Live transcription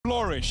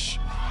Flourish.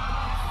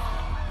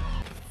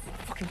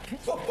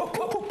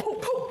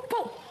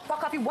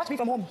 Fuck off, you watch me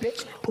from home,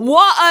 bitch.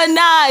 What a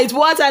night!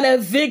 What an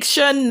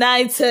eviction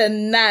night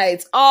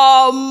tonight.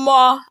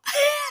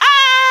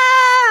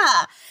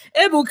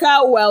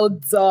 Ebuka, well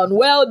done.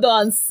 Well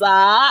done,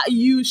 sir.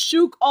 You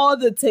shook all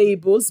the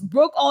tables,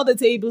 broke all the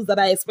tables that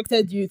I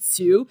expected you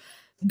to.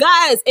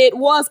 Guys, it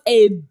was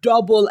a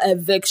double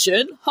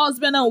eviction.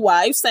 Husband and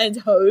wife sent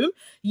home.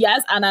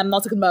 Yes, and I'm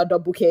not talking about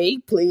double K,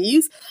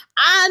 please.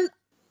 And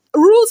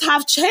rules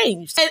have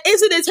changed. And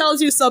isn't it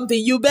tells you something?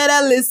 You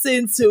better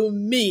listen to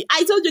me.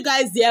 I told you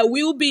guys there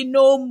will be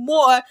no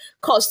more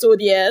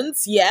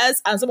custodians.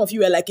 Yes. And some of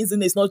you are like,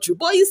 isn't it not true?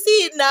 But you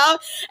see it now.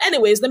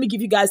 Anyways, let me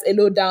give you guys a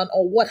lowdown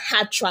on what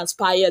had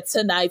transpired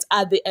tonight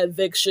at the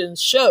eviction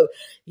show.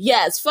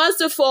 Yes,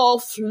 first of all,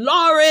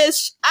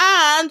 Flourish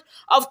and,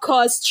 of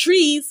course,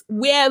 Streeze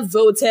were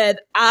voted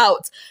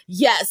out.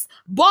 Yes,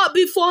 but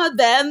before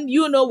then,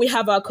 you know, we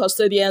have our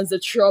custodians, the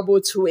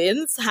Trouble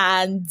Twins,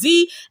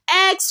 Handy,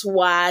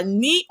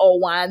 ex-Wanni, or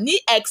Wanni,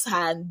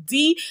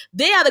 ex-Handy.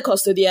 They are the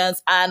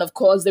custodians, and of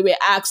course, they were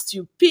asked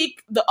to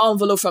pick the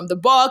envelope from the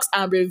box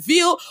and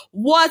reveal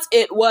what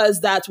it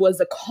was that was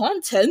the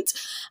content,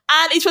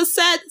 and it was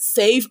said,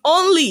 save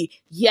only.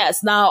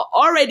 Yes, now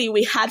already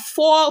we had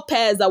 4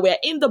 pairs that were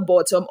in the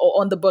bottom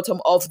or on the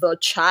bottom of the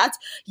chart.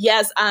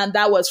 Yes, and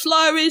that was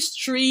Flourish,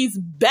 Streeze,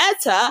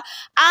 Banter,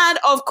 and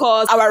of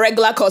course our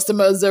regular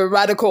customers, the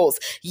Radicals.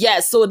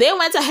 Yes, so they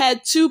went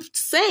ahead to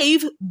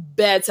save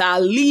Banter,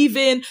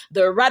 leaving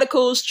the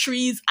Radicals,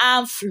 Streeze,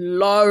 and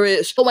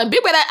Flourish. So when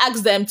Big Brother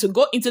asked them to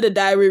go into the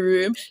diary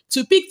room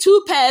to pick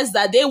 2 pairs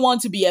that they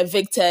want to be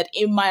evicted,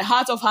 in my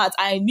heart of hearts,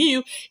 I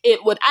knew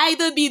it would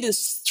either be the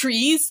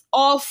Streeze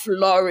or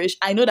Flourish.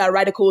 I know that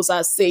Radicals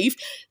are safe,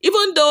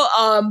 even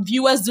though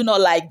viewers do not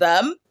like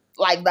them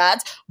like that,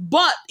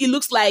 but it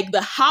looks like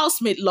the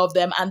housemate loved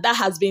them, and that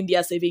has been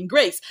their saving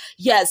grace.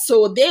 Yes,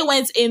 so they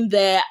went in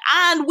there,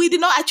 and we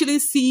did not actually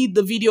see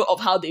the video of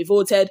how they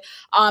voted.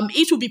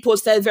 It will be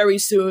posted very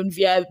soon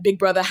via Big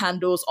Brother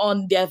handles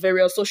on their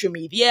various social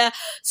media.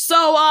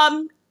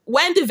 So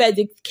when the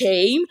verdict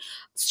came,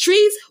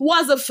 Streeze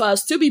was the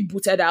first to be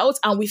booted out,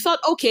 and we thought,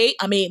 okay,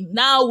 I mean,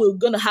 now we're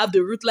gonna have the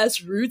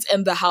ruthless Ruth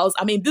in the house.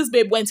 I mean, this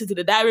babe went into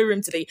the diary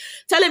room today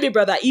telling me,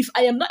 brother, if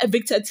I am not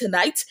evicted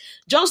tonight,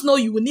 just know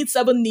you will need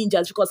 7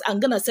 ninjas because I'm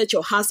gonna set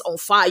your house on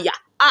fire.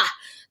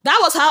 That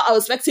was how I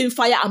was expecting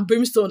fire and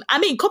brimstone. I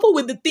mean, coupled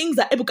with the things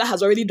that Ebuka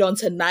has already done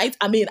tonight,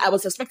 I mean, I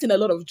was expecting a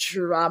lot of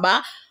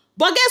drama.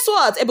 But guess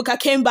what? Ebuka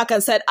came back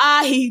and said,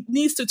 he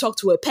needs to talk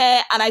to a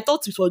pair, and I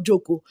thought it was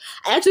Joko.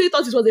 I actually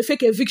thought it was a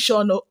fake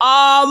eviction. That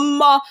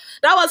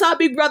was how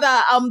Big Brother,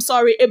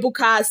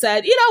 Ebuka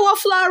said, you know what,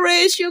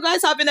 Flourish, you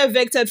guys have been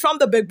evicted from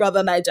the Big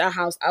Brother Naija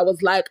house. I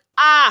was like,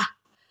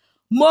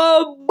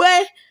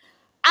 Mobe.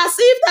 As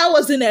if that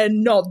wasn't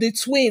enough, the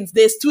twins,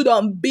 they stood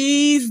on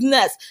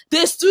business.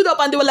 They stood up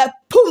and they were like,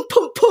 boom,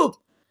 boom, boom.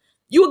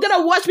 You were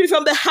gonna watch me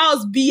from the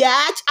house,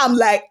 biatch. I'm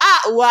like,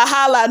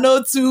 wahala,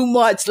 not too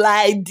much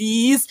like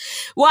this.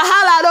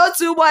 Wahala, not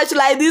too much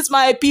like this,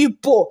 my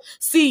people.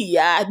 See,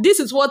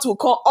 this is what we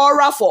call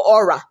aura for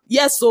aura.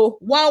 Yes, so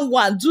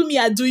 1-1, do me,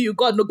 I do you,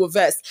 God no go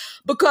verse.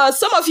 Because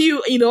some of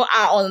you, you know,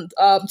 are on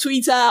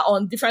Twitter,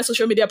 on different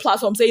social media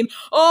platforms saying,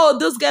 oh,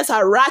 those guys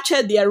are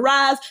ratchet, they're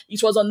ras,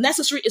 it was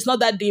unnecessary, it's not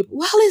that deep.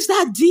 Well, it's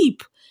that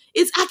deep.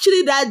 It's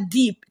actually that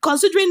deep,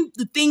 considering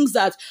the things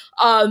that,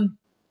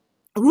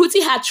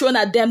 Ruthie had thrown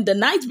at them the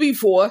night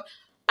before.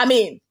 I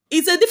mean,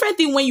 it's a different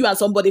thing when you and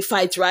somebody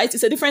fight, right?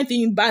 It's a different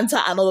thing in banter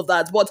and all of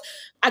that. But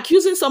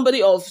accusing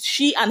somebody of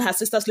she and her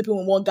sister sleeping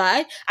with one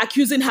guy,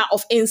 accusing her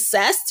of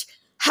incest,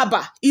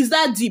 haba, is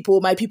that deep,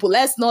 oh my people?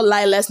 Let's not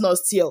lie, let's not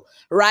steal,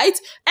 right?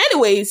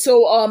 Anyway,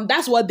 so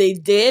that's what they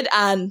did,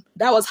 and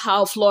that was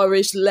how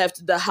Flourish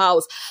left the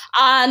house.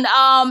 And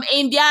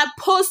in their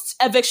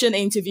post-eviction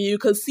interview, you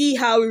could see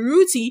how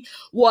Ruthie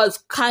was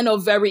kind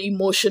of very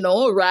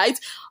emotional, right?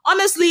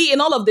 Honestly, in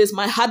all of this,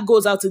 my heart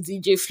goes out to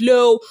DJ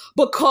Flo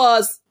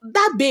because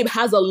that babe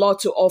has a lot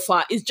to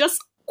offer. It's just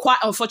quite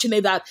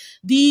unfortunate that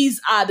these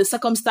are the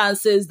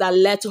circumstances that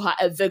led to her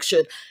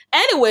eviction.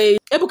 Anyway,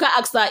 Ebuka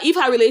asked her if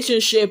her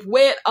relationship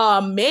with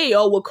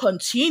Mayor will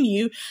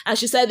continue, and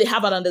she said they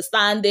have an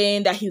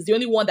understanding, that he's the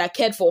only one that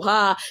cared for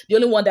her, the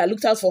only one that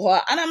looked out for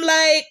her. And I'm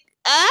like,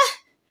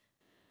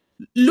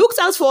 looked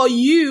out for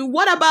you?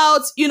 What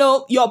about, you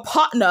know, your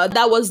partner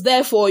that was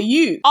there for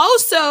you?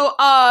 Also,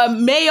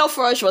 Mayor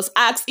Flourish was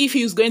asked if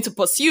he was going to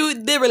pursue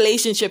the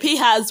relationship he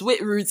has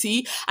with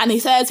Ruthie, and he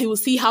says he will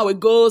see how it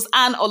goes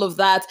and all of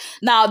that.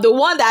 Now, the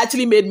one that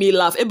actually made me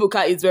laugh,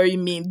 Ebuka is very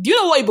mean. Do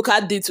you know what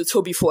Ebuka did to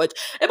Toby Ford?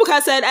 Ebuka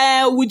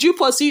said, would you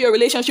pursue your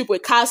relationship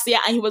with Cassia?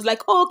 And he was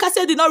like, oh,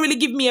 Cassia did not really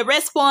give me a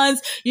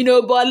response, you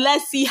know, but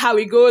let's see how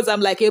it goes.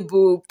 I'm like,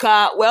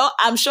 Ebuka, well,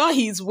 I'm sure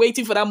he's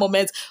waiting for that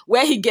moment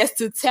where he gets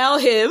to tell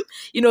him,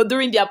 you know,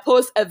 during their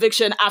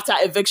post-eviction, after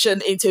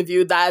eviction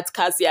interview, that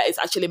Cassia is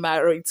actually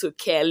married to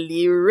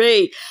Kelly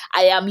Ray.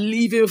 I am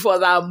living for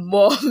that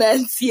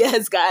moment.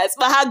 Yes, guys.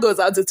 My heart goes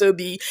out to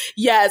Toby.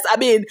 Yes, I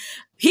mean,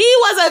 he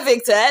was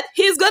evicted.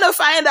 He's going to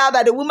find out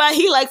that the woman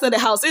he likes in the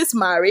house is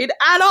married.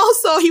 And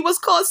also he was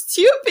called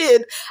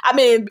stupid. I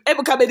mean,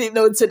 Ebuka made it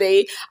known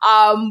today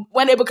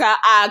when Ebuka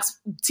asked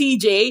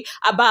TJ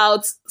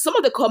about some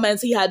of the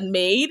comments he had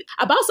made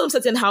about some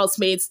certain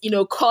housemates, you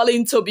know,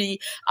 calling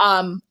Toby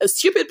a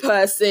stupid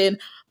person,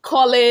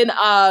 calling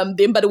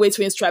the Mbadiwe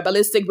twins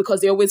tribalistic because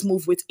they always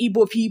move with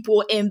Igbo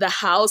people in the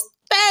house.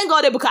 Thank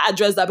God Ebuka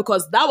addressed that,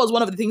 because that was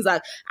one of the things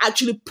that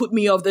actually put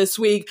me off this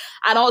week.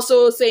 And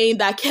also saying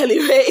that Kelly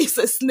Ray is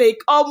a snake.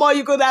 Oh, more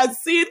you could have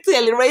seen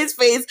Kelly Ray's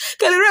face.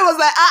 Kelly Ray was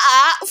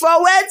like,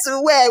 from where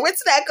to where? Where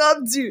did I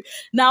come to?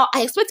 Now,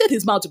 I expected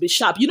his mouth to be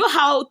sharp. You know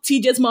how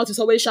TJ's mouth is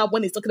always sharp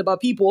when he's talking about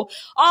people?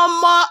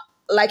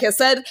 Like I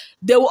said,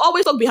 they will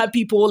always talk behind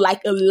people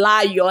like a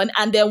lion.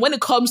 And then when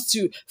it comes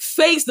to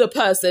face the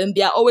person,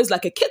 they are always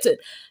like a kitten.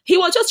 He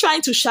was just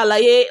trying to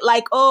shalaye,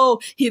 like, oh,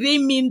 he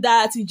didn't mean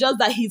that. It's just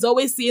that he's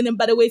always seeing him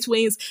by the way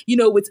twins, you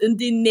know, with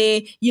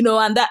Ndine, you know,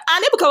 and that.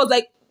 And Ebuka was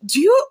like,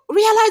 do you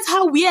realize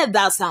how weird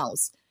that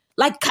sounds?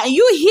 Like, can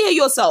you hear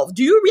yourself?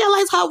 Do you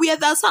realize how weird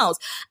that sounds?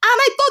 And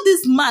I thought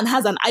this man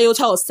has an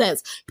iota of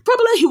sense.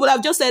 Probably he would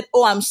have just said,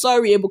 oh, I'm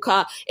sorry,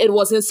 Ebuka. It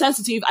was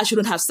insensitive. I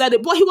shouldn't have said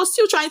it. But he was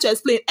still trying to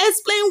explain.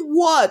 Explain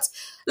what?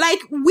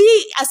 Like,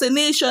 we as a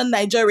nation,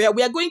 Nigeria,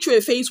 we are going through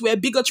a phase where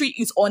bigotry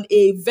is on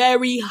a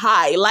very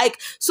high. Like,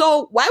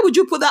 so why would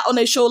you put that on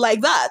a show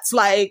like that?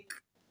 Like,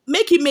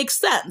 make it make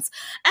sense.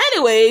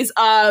 Anyways,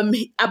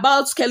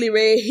 about Kelly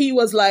Ray, he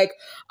was like,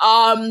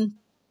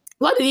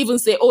 what did he even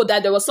say? Oh,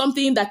 that there was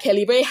something that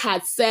Kelly Ray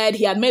had said.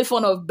 He had made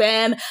fun of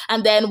Ben.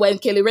 And then when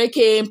Kelly Ray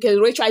came,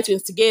 Kelly Ray tried to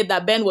instigate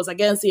that Ben was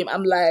against him.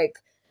 I'm like,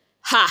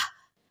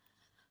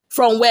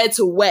 from where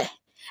to where?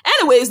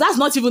 Anyways, that's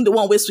not even the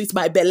one where sweet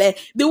my belly.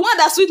 The one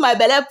that sweet my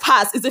belly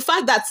past is the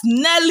fact that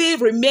Nelly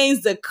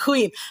remains the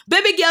queen.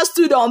 Baby girl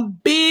stood on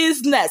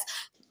business.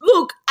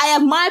 Look, I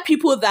admire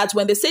people that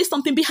when they say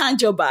something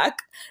behind your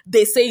back,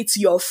 they say it to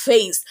your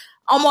face.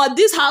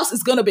 This house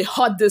is going to be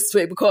hot this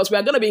week because we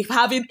are going to be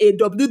having a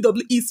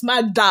WWE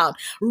SmackDown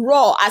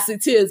Raw as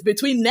it is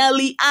between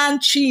Nelly and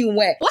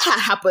Chinwe. What had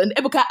happened?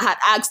 Ebuka had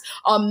asked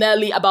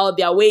Nelly about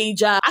their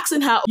wager,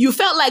 asking her, you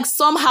felt like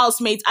some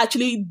housemates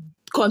actually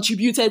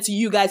contributed to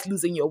you guys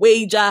losing your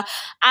wager,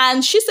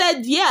 and she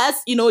said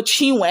yes, you know,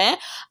 Chinwe,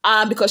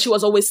 because she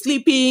was always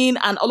sleeping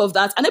and all of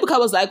that. And Ebuka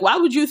was like, why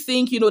would you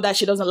think, you know, that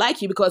she doesn't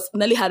like you? Because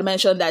Nelly had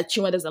mentioned that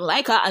Chinwe doesn't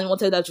like her and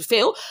wanted her to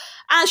fail.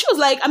 And she was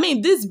like, I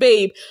mean, this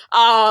babe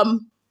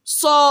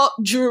saw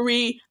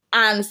jewelry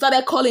and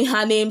started calling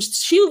her names.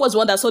 She was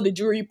one that saw the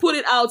jewelry, put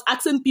it out,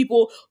 asking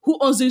people who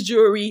owns this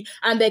jewelry,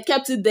 and they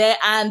kept it there.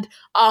 And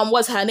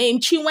what's her name?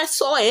 Chinwe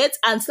saw it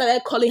and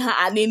started calling her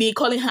Anini,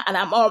 calling her an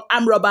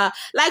arm robber.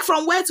 Like,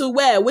 from where to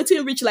where?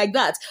 Waiting rich like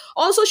that.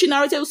 Also, she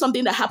narrated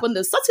something that happened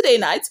on Saturday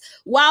night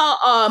while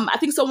I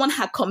think someone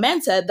had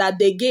commented that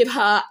they gave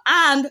her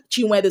and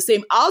Chinwe the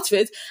same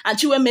outfit, and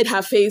Chinwe made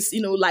her face,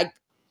 you know, like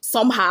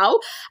somehow.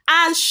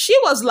 And she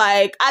was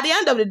like, at the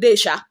end of the day,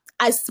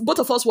 both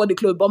of us wore the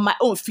clothes, but my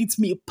own fits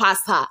me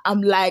past her.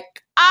 I'm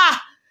like,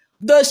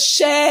 the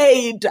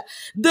shade,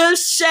 the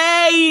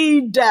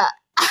shade.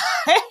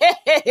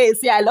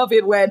 See, I love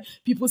it when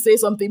people say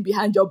something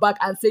behind your back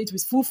and say it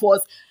with full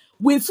force,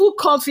 with full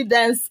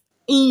confidence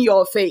in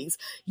your face.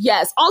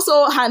 Yes.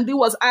 Also, Handy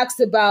was asked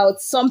about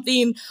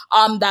something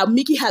that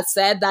Mickey had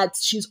said, that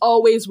she's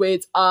always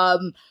with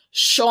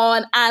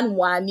Sean and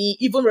Wanni,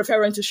 even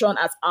referring to Sean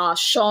as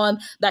Sean,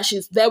 that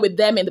she's there with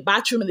them in the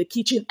bathroom, in the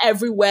kitchen,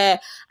 everywhere.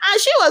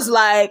 And she was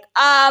like,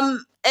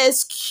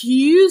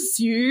 excuse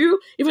you,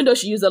 even though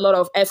she used a lot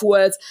of F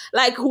words,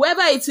 like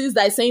whoever it is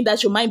that is saying that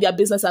should mind their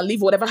business and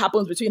leave whatever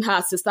happens between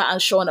her sister and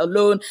Sean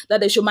alone,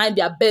 that they should mind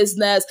their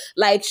business.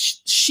 Like,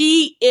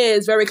 she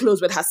is very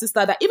close with her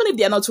sister, that even if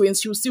they are not twins,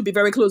 she will still be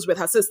very close with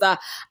her sister.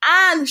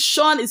 And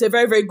Sean is a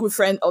very, very good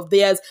friend of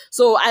theirs.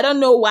 So I don't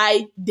know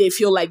why they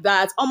feel like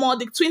that.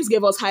 The twins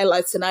gave us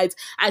highlights tonight,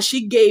 and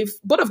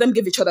both of them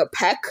gave each other a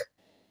peck.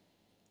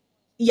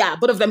 Yeah,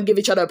 both of them gave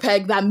each other a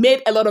peck that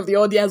made a lot of the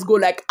audience go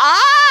like,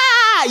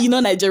 you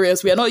know,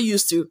 Nigerians, we are not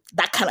used to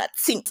that kind of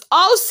thing.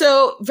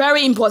 Also,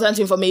 very important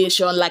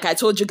information, like I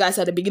told you guys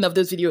at the beginning of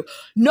this video,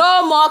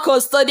 no more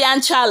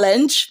custodian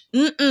challenge.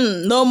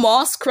 No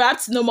more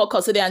scrapped, no more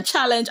custodian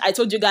challenge. I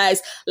told you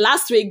guys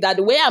last week that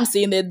the way I'm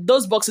seeing it,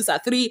 those boxes are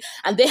 3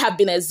 and they have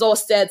been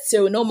exhausted,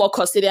 so no more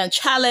custodian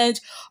challenge.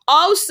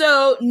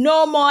 Also,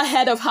 no more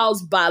head of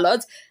house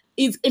ballot.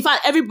 In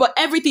fact,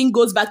 everything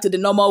goes back to the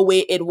normal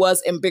way it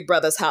was in Big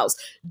Brother's house.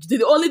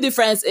 The only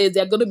difference is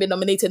they're going to be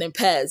nominated in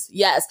pairs.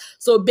 Yes.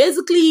 So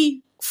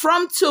basically,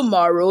 from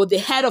tomorrow, the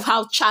Head of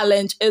House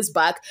Challenge is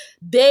back.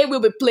 They will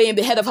be playing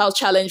the Head of House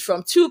Challenge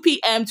from 2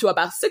 p.m. to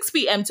about 6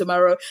 p.m.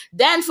 tomorrow,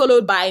 then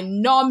followed by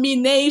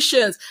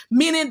nominations,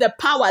 meaning the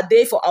power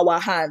day for our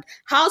hand.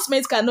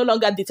 Housemates can no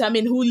longer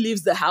determine who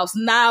leaves the house.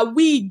 Now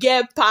we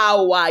get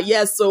power.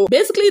 Yes, so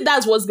basically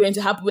that's what's going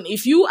to happen.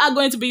 If you are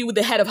going to be with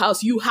the Head of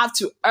House, you have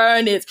to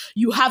earn it.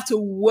 You have to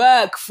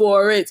work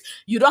for it.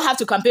 You don't have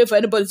to campaign for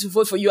anybody to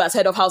vote for you as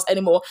Head of House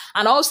anymore.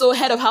 And also,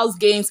 Head of House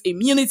gains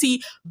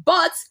immunity,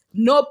 but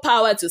no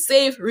power to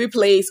save,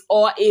 replace,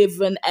 or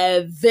even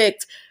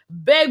evict.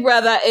 Big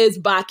Brother is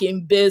back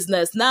in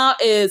business. Now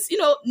is,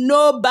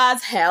 no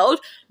bats held,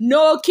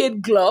 no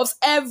kid gloves.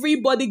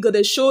 Everybody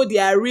gonna show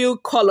their real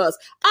colors.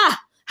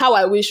 How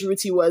I wish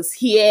Ruthie was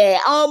here.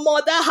 Our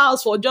mother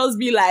house will just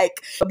be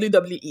like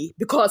WWE,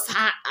 because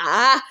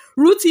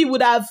Ruthie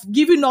would have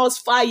given us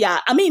fire.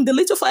 I mean, the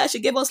little fire she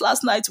gave us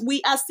last night,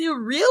 we are still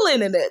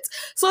reeling in it.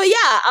 So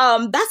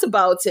yeah, that's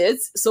about it.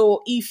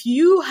 So if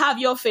you have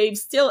your fave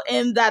still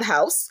in that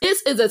house,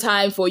 this is the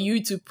time for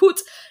you to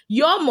put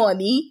your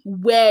money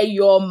where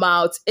your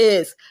mouth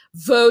is.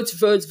 Vote,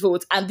 vote,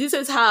 vote. And this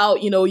is how,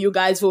 you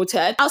guys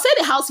voted. I'll say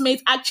the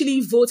housemates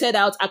actually voted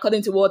out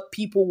according to what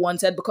people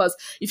wanted, because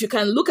if you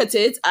can look at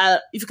it,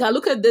 if you can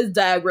look at this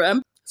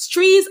diagram,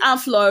 Streeze and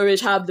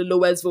Flourish have the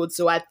lowest vote.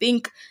 So I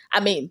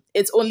mean,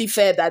 it's only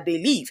fair that they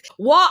leave.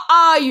 What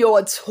are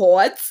your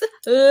thoughts?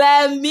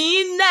 Let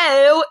me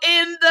know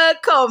in the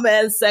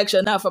comment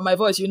section. Now, for my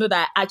voice, you know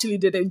that I actually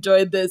did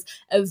enjoy this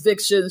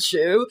eviction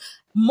show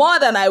more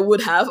than I would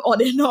have on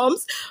the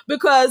norms,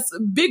 because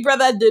Big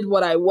Brother did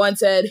what I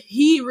wanted.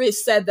 He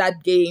reset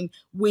that game.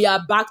 We are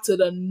back to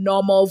the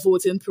normal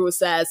voting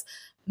process.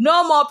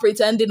 No more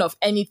pretending of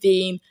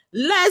anything.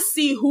 Let's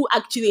see who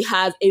actually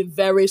has a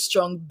very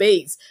strong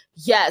base.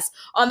 Yes,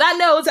 on that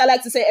note, I'd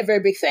like to say a very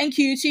big thank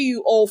you to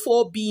you all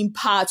for being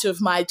part of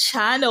my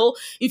channel.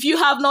 If you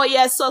have not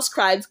yet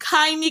subscribed,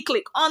 kindly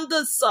click on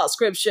the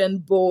subscription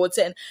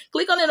button.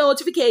 Click on the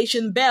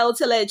notification bell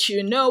to let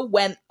you know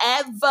whenever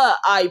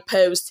I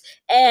post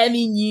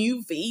any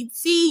new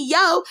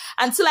video.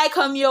 Until I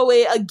come your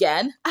way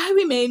again, I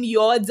remain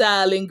your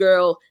darling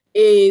girl,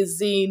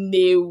 Izzy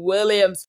Williams.